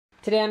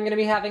Today I'm going to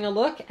be having a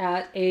look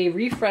at a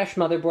refresh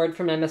motherboard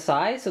from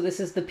MSI. So this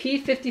is the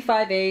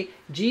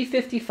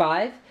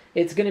P55A-G55.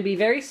 It's going to be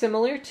very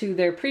similar to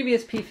their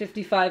previous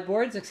P55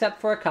 boards except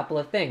for a couple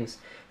of things.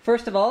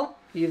 First of all,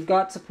 you've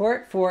got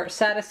support for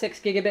Sata 6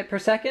 gigabit per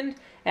second,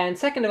 and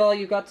second of all,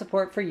 you've got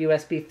support for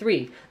USB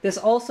 3. This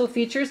also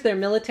features their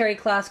military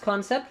class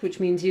concept, which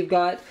means you've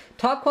got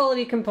top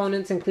quality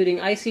components including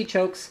IC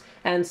chokes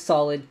and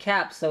solid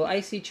caps. So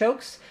IC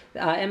chokes,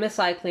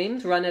 MSI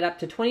claims, run it up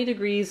to 20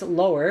 degrees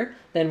lower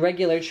than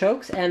regular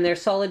chokes, and their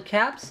solid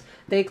caps,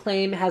 they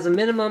claim, has a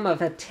minimum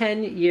of a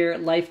 10-year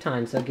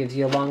lifetime. So it gives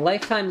you a long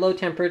lifetime, low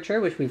temperature,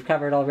 which we've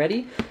covered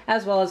already,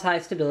 as well as high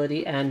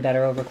stability and better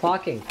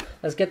overclocking.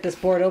 Let's get this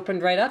board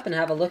opened right up and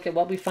have a look at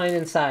what we find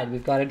inside.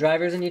 We've got a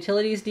drivers and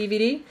utilities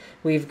DVD.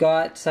 We've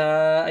got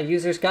a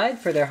user's guide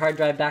for their hard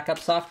drive backup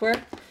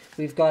software.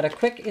 We've got a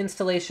quick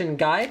installation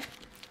guide,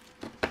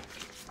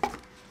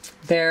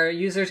 their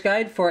user's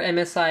guide for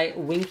MSI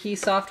Winky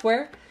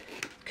software,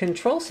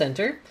 control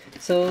center.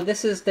 So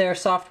this is their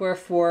software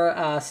for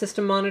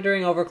system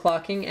monitoring,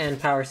 overclocking, and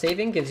power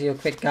saving. Gives you a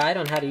quick guide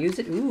on how to use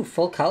it. Ooh,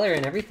 full color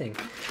and everything.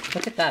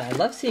 Look at that. I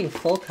love seeing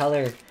full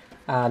color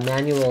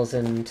manuals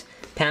and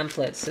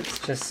pamphlets. It's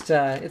just,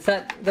 it's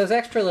those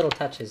extra little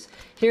touches.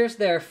 Here's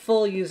their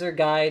full user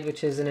guide,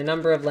 which is in a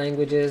number of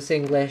languages: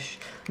 English,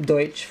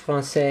 Deutsch,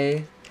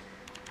 Francais.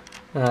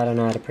 I don't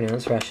know how to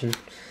pronounce Russian.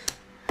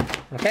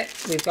 Okay,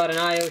 we've got an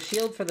I/O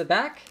shield for the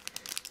back,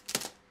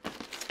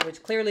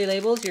 which clearly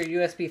labels your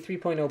USB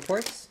 3.0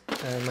 ports,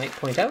 I might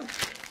point out.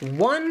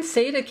 One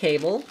SATA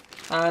cable,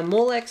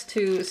 Molex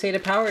to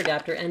SATA power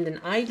adapter, and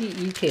an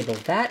IDE cable.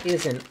 That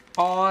is an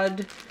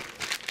odd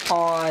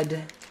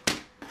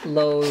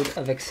load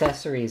of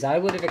accessories. I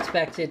would have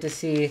expected to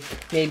see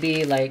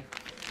maybe like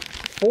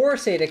 4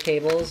 SATA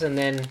cables and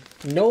then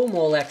no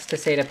Molex to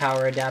SATA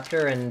power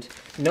adapter and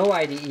no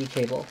IDE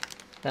cable.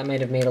 That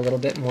might have made a little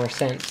bit more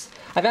sense.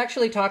 I've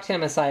actually talked to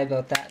MSI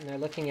about that, and they're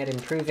looking at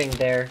improving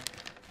their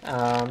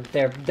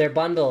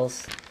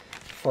bundles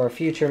for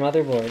future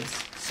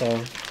motherboards.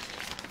 So,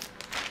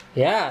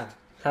 yeah,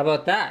 how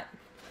about that?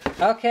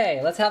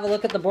 Okay, let's have a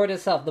look at the board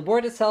itself. The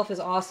board itself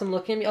is awesome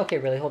looking. Okay,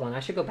 really, hold on. I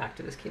should go back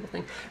to this cable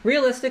thing.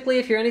 Realistically,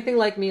 if you're anything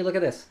like me, look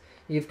at this.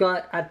 You've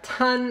got a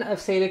ton of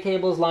SATA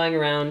cables lying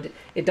around.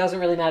 It doesn't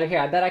really matter here.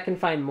 I bet I can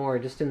find more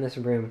just in this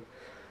room.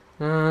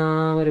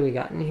 What do we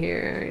got in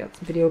here? We got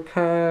some video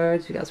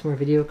cards, we got some more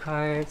video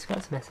cards,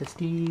 got some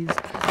SSDs.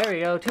 There we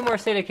go, 2 more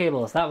SATA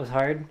cables. That was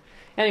hard.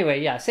 Anyway,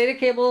 yeah, SATA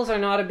cables are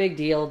not a big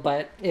deal,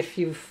 but if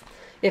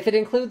it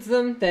includes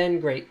them, then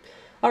great.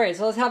 Alright,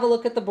 so let's have a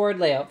look at the board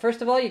layout.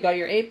 First of all, you've got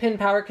your 8-pin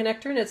power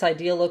connector in its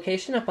ideal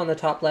location up on the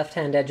top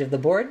left-hand edge of the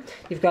board.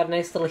 You've got a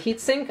nice little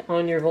heatsink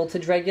on your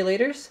voltage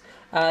regulators.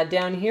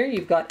 Down here,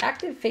 you've got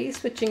active phase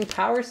switching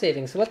power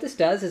saving. So what this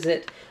does is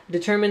it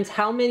determines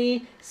how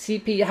many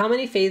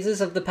phases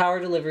of the power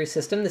delivery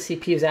system the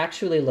CPU is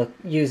actually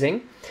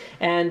using.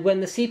 And when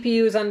the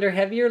CPU is under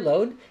heavier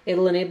load,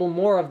 it'll enable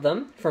more of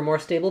them for more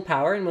stable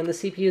power. And when the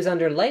CPU is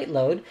under light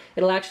load,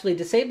 it'll actually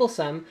disable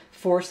some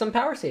for some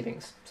power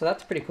savings. So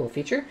that's a pretty cool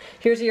feature.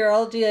 Here's your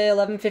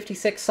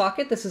LGA1156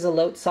 socket. This is a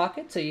LOT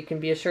socket, so you can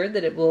be assured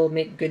that it will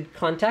make good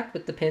contact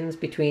with the pins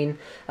between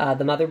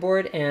the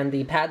motherboard and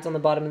the pads on the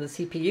bottom of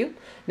the CPU.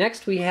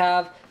 Next, we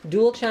have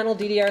dual channel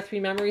DDR3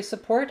 memory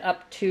support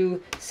up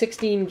to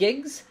 16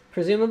 gigs.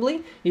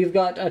 Presumably, you've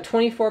got a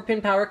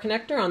 24-pin power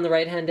connector on the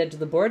right-hand edge of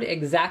the board,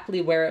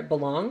 exactly where it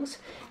belongs.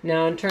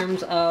 Now, in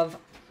terms of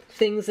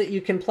things that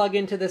you can plug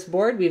into this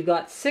board, we've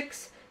got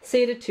 6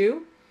 SATA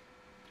 2.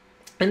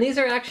 And these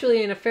are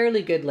actually in a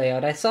fairly good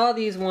layout. I saw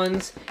these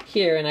ones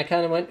here and I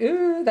kind of went,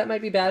 ooh, that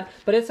might be bad.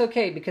 But it's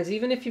okay, because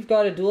even if you've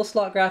got a dual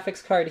slot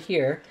graphics card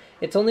here,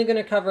 it's only going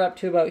to cover up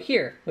to about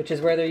here, which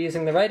is where they're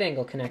using the right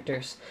angle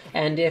connectors.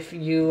 And if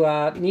you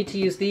need to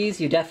use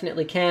these, you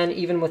definitely can,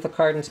 even with a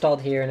card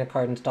installed here and a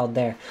card installed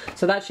there.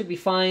 So that should be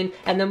fine.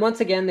 And then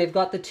once again, they've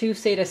got the 2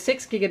 SATA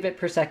 6 gigabit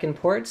per second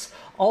ports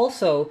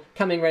also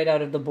coming right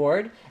out of the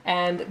board.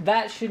 And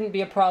that shouldn't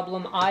be a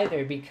problem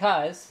either,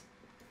 because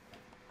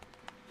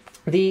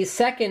the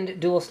second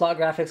dual slot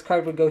graphics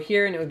card would go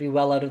here and it would be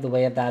well out of the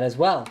way of that as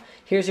well.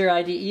 Here's your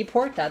IDE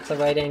port. That's a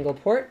right angle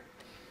port,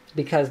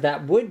 because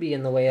that would be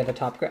in the way of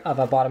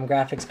a bottom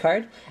graphics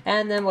card.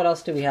 And then what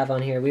else do we have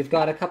on here? We've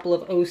got a couple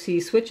of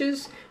OC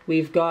switches.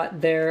 We've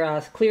got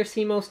their clear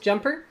CMOS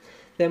jumper.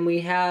 Then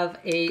we have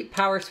a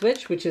power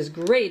switch, which is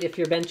great if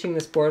you're benching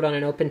this board on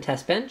an open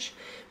test bench.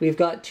 We've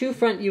got 2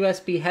 front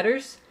USB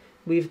headers.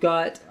 We've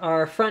got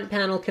our front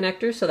panel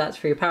connectors, so that's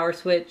for your power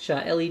switch,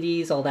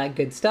 LEDs, all that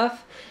good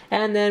stuff.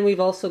 And then we've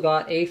also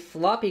got a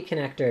floppy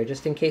connector,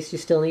 just in case you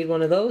still need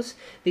one of those.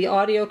 The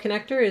audio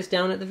connector is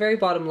down at the very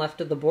bottom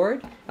left of the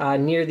board,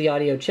 near the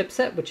audio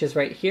chipset, which is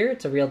right here.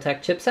 It's a Realtek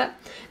chipset.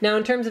 Now,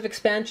 in terms of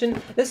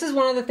expansion, this is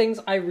one of the things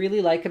I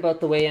really like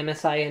about the way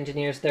MSI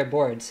engineers their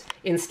boards.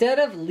 Instead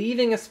of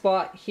leaving a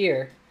spot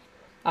here,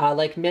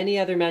 like many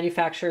other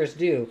manufacturers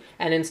do,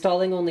 and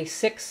installing only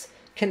 6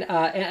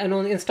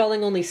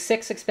 installing only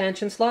 6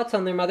 expansion slots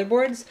on their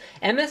motherboards,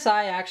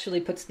 MSI actually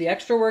puts the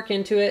extra work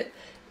into it,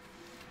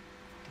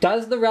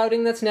 does the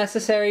routing that's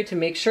necessary to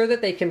make sure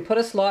that they can put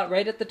a slot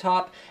right at the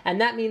top, and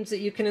that means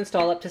that you can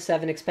install up to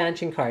 7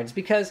 expansion cards,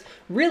 because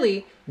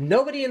really,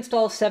 nobody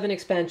installs 7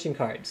 expansion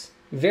cards.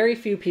 Very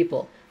few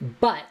people.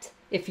 But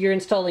if you're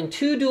installing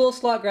 2 dual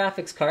slot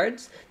graphics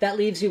cards, that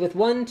leaves you with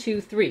 1, 2,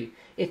 3.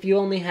 If you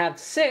only have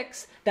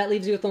 6, that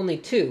leaves you with only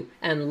 2.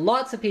 And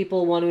lots of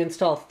people want to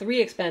install 3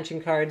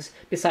 expansion cards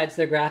besides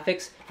their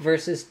graphics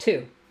versus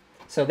 2.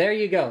 So there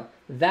you go.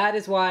 That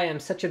is why I'm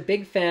such a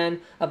big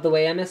fan of the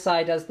way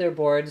MSI does their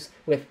boards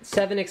with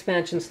 7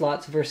 expansion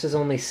slots versus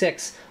only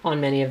 6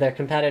 on many of their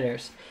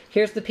competitors.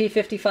 Here's the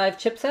P55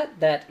 chipset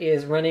that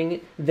is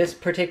running this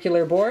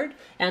particular board,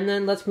 and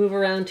then let's move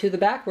around to the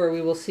back where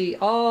we will see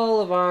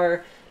all of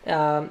our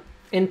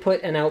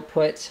input and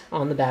output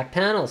on the back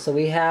panel. So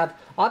we have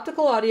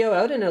optical audio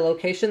out in a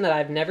location that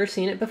I've never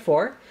seen it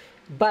before,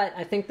 but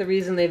I think the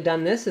reason they've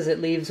done this is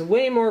it leaves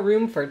way more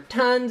room for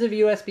tons of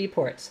USB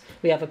ports.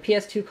 We have a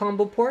PS2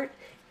 combo port,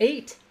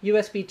 8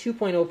 USB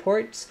 2.0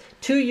 ports,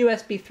 2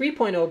 USB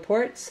 3.0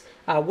 ports,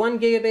 1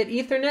 gigabit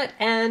Ethernet,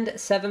 and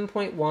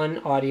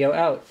 7.1 audio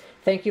out.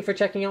 Thank you for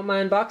checking out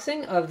my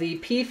unboxing of the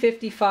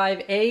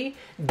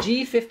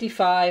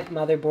P55A-G55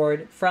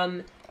 motherboard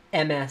from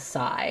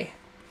MSI.